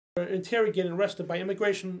interrogated and arrested by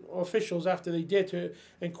immigration officials after they dared to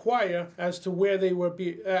inquire as to where they were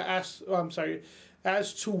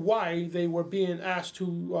as to why they were being asked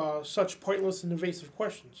to such pointless and invasive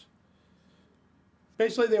questions.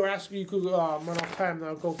 Basically, they were asking, you could run off time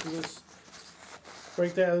now, go through this.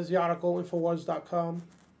 Right there is the article, Infowars.com.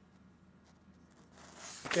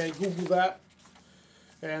 Okay, Google that.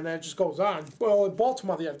 And it just goes on. Well, in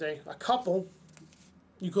Baltimore the other day, a couple,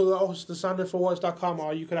 you could host this on Infowars.com,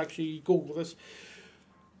 or you could actually Google this.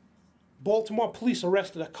 Baltimore police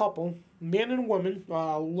arrested a couple, man and woman,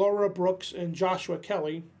 Laura Brooks and Joshua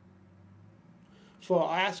Kelly, for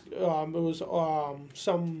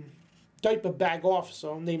some diaper bag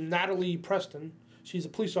officer named Natalie Preston. She's a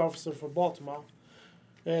police officer for Baltimore.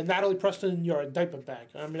 And Natalie Preston, you're a diaper bag.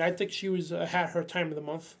 I mean, I think she was had her time of the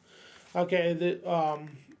month. Okay,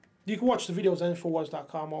 you can watch the videos on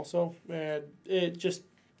Infowars.com also. And it just,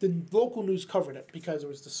 the local news covered it because it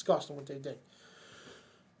was disgusting what they did.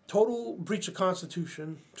 Total breach of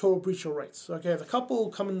Constitution, total breach of rights. Okay, the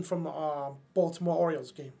couple coming from Baltimore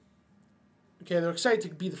Orioles game. Okay, they're excited to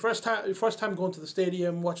be the first time going to the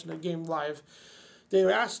stadium, watching the game live. They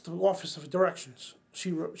were asked the officer for directions.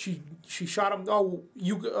 She shot him. Oh,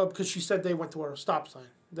 because she said they went to a stop sign.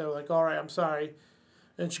 They were like, all right, I'm sorry.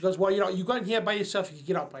 And she goes, well, you got in here by yourself. You can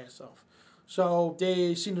get out by yourself. So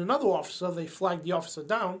they seen another officer. They flagged the officer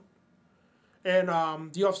down. And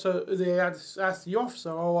the officer, they asked the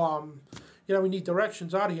officer, oh, we need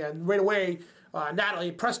directions out of here. And right away,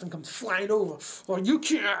 Natalie Preston comes flying over. Oh, you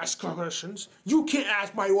can't ask questions. You can't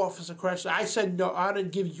ask my officer questions. I said no. I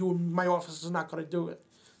didn't give you. My officer's not going to do it.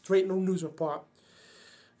 It's right in the news report.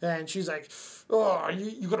 And she's like, oh,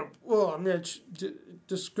 you gotta, oh, man,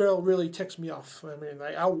 this girl really ticks me off. I mean,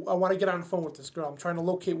 I want to get on the phone with this girl. I'm trying to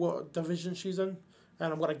locate what division she's in.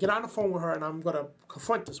 And I'm going to get on the phone with her and I'm going to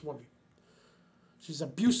confront this woman. She's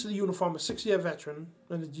abused to the uniform, a 6-year veteran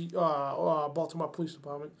in the Baltimore Police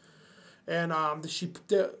Department. And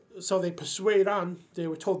so they persuade on. They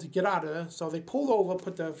were told to get out of there. So they pulled over,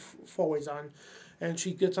 put the four-ways on, and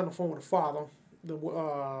she gets on the phone with her father,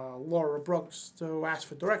 Laura Brooks, to ask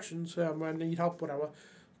for directions. I need help, whatever.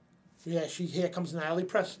 Yeah, here comes Natalie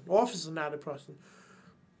Preston, Officer Natalie Preston.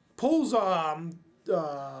 Pulls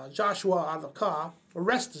Joshua out of the car,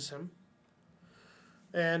 arrests him.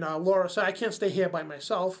 And Laura said, I can't stay here by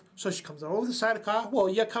myself. So she comes over the side of the car. Well,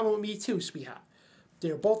 you're coming with me too, sweetheart.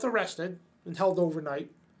 They were both arrested and held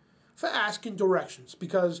overnight for asking directions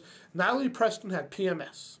because Natalie Preston had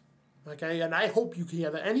PMS. Okay, and I hope you can hear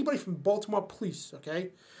that. Anybody from Baltimore Police, okay,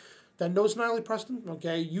 that knows Natalie Preston,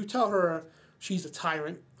 okay, you tell her she's a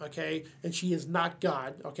tyrant, okay, and she is not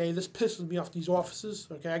God, okay. This pisses me off, these officers,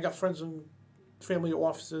 okay. I got friends and family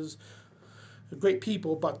officers, great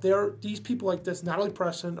people, but these people like this, Natalie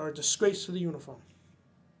Preston, are a disgrace to the uniform.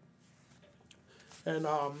 And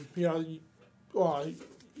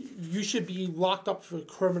you should be locked up for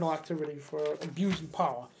criminal activity, for abusing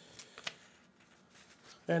power.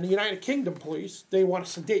 And the United Kingdom police, they want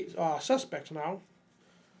to sedate suspects now.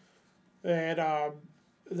 And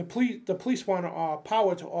the police want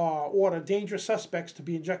power to order dangerous suspects to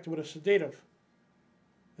be injected with a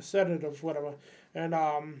sedative, whatever. And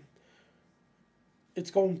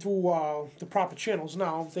it's going through the proper channels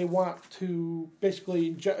now. They want to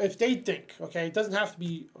basically, if they think, okay, it doesn't have to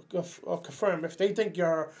be confirmed. If they think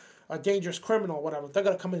you're a dangerous criminal or whatever, they're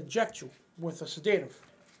going to come and inject you with a sedative.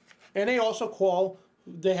 And they also call,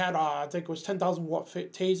 they had, I think it was 10,000 watt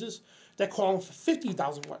tasers. They're calling for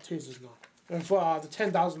 50,000 watt tasers now. And for the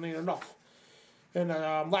 10,000 ain't enough. And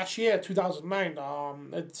last year, 2009,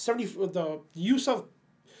 the use of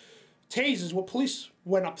tasers with police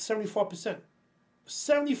went up 74%.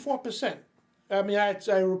 74%. I mean, I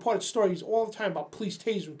reported stories all the time about police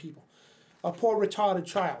tasering people. A poor retarded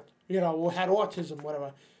child, who had autism,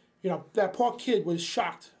 whatever. That poor kid was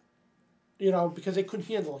shocked, because they couldn't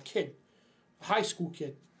handle a kid, a high school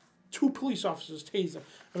kid. 2 police officers tased him.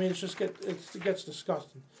 I mean, it gets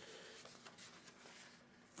disgusting.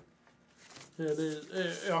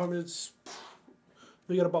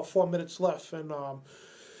 We got about 4 minutes left, and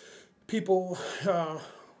people,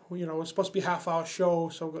 it's supposed to be a half-hour show,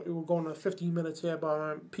 so we're going to 15 minutes here,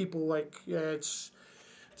 but people, like, it's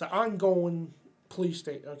an ongoing police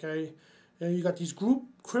state, okay? And you got these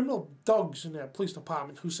criminal thugs in that police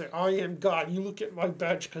department who say, I am God, you look at my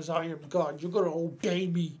badge because I am God, you're going to obey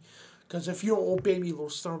me. Because if you don't obey me, little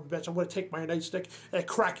son of a bitch, I'm going to take my nightstick and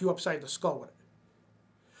crack you upside the skull with it.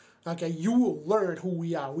 Okay, you will learn who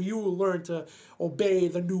we are. You will learn to obey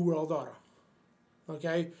the New World Order.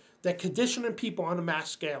 Okay? They're conditioning people on a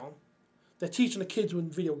mass scale. They're teaching the kids in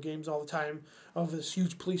video games all the time of this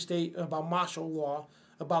huge police state about martial law.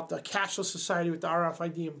 about the cashless society with the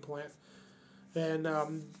RFID implant. And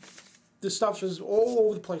this stuff is all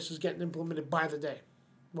over the place, is getting implemented by the day,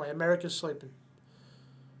 while America's sleeping.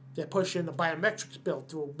 They're pushing the biometrics bill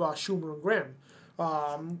through Schumer and Graham.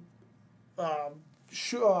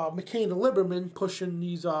 McCain and Lieberman pushing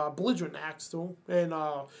these belligerent acts through, and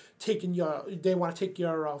they want to take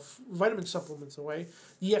your vitamin supplements away.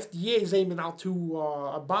 The FDA is aiming out to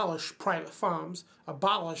abolish private farms,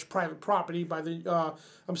 abolish private property by the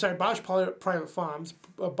abolish private farms,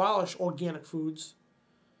 abolish organic foods,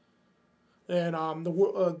 and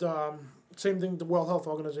the same thing with the World Health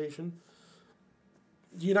Organization.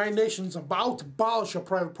 The United Nations is about to abolish your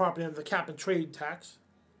private property under the cap and trade tax.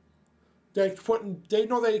 They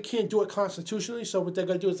know they can't do it constitutionally, so what they're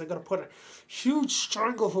going to do is they're going to put a huge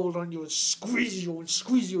stranglehold on you and squeeze you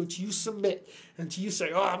until you submit, until you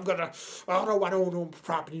say, I don't own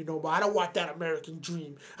property no more. I don't want that American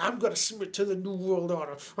dream. I'm going to submit to the New World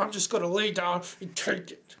Order. I'm just going to lay down and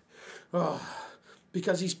take it.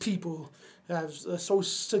 Because these people are so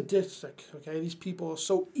sadistic, okay? These people are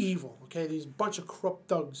so evil, okay? These bunch of corrupt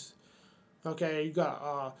thugs, okay? You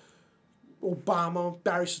got Obama,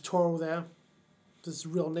 Barry Soetoro there, this is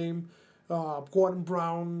his real name, Gordon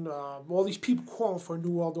Brown, all these people calling for a New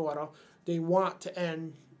World Order. They want to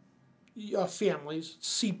end families,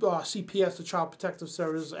 CPS, the Child Protective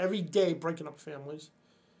Services, every day breaking up families.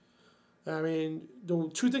 I mean, the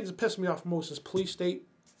two things that piss me off most is police state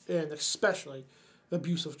and especially the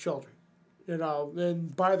abuse of children. You know,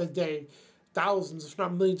 and by the day, thousands, if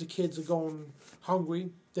not millions of kids are going hungry,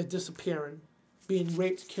 they're disappearing, being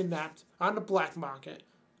raped, kidnapped on the black market,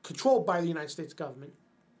 controlled by the United States government.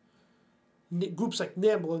 Groups like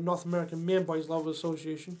NAMBLA, the North American Man Boys Lovers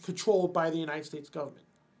Association, controlled by the United States government.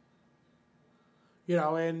 You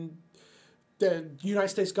know, and the United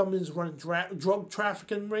States government is running drug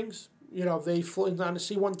trafficking rings. You know, they fly on the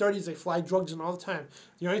C-130s, they fly drugs in all the time.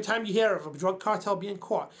 The only time you hear of a drug cartel being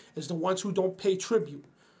caught is the ones who don't pay tribute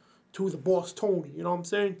to the boss Tony. You know what I'm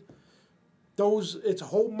saying? It's a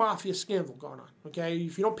whole mafia scandal going on, okay?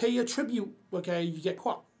 If you don't pay your tribute, okay, you get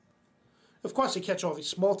caught. Of course, they catch all these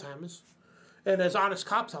small-timers. And there's honest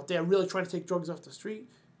cops out there really trying to take drugs off the street.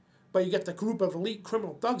 But you get the group of elite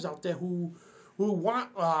criminal thugs out there who want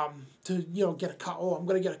to, you know, get a cut. Oh, I'm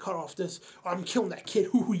going to get a cut off this. I'm killing that kid.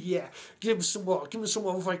 Ooh, yeah. Give him some more. Give him some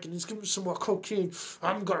more Vikings. Give him some more cocaine.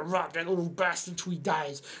 I'm going to rob that little bastard until he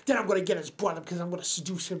dies. Then I'm going to get his brother because I'm going to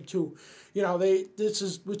seduce him too. You know, this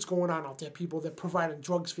is what's going on out there, people. They're providing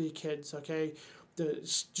drugs for your kids, okay? The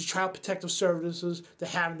Child Protective Services, they're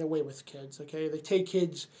having their way with kids, okay? They take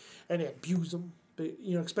kids and they abuse them.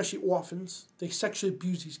 You know, especially orphans. They sexually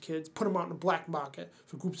abuse these kids, put them out in the black market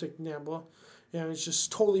for groups like NAMBLA. And it's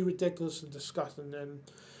just totally ridiculous and disgusting. And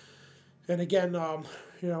again,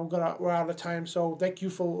 you know, we're out of time. So thank you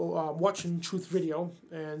for watching Truth Video.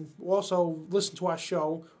 And also listen to our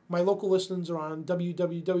show. My local listens are on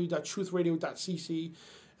www.truthradio.cc.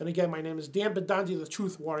 And again, my name is Dan Bidondi, the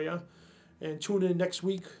Truth Warrior. And tune in next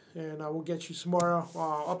week, and I will get you some more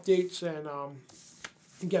updates. And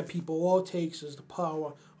again, people, all it takes is the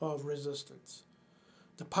power of resistance.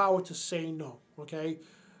 The power to say no, okay?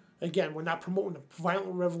 Again, we're not promoting a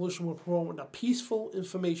violent revolution. We're promoting a peaceful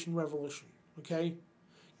information revolution, okay?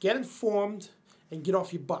 Get informed and get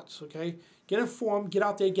off your butts, okay? Get informed, get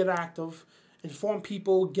out there, get active. Inform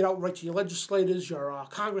people, get out, write to your legislators, your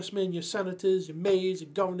congressmen, your senators, your mayors,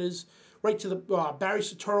 your governors. Write to the Barry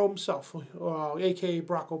Soetoro himself, a.k.a.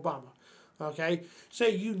 Barack Obama, okay?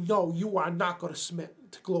 Say you know you are not going to submit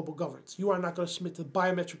to global governance. You are not going to submit to the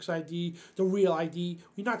biometrics ID, the real ID.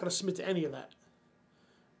 You're not going to submit to any of that.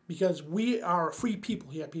 Because we are a free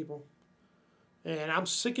people here, people. And I'm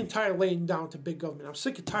sick and tired of laying down to big government. I'm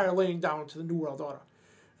sick and tired of laying down to the New World Order.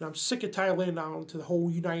 And I'm sick and tired of laying down to the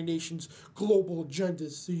whole United Nations global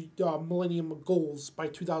agendas, the Millennium Goals by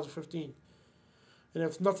 2015. And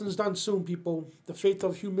if nothing's done soon, people, the faith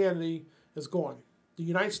of humanity is gone. The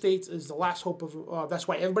United States is the last hope of... that's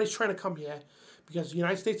why everybody's trying to come here. Because the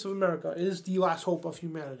United States of America is the last hope of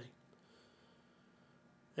humanity.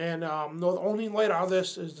 And the only light out of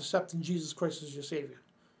this is accepting Jesus Christ as your Savior.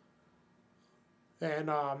 And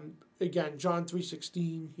again, John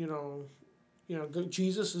 3:16, you know,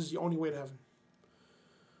 Jesus is the only way to heaven.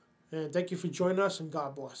 And thank you for joining us, and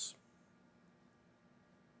God bless.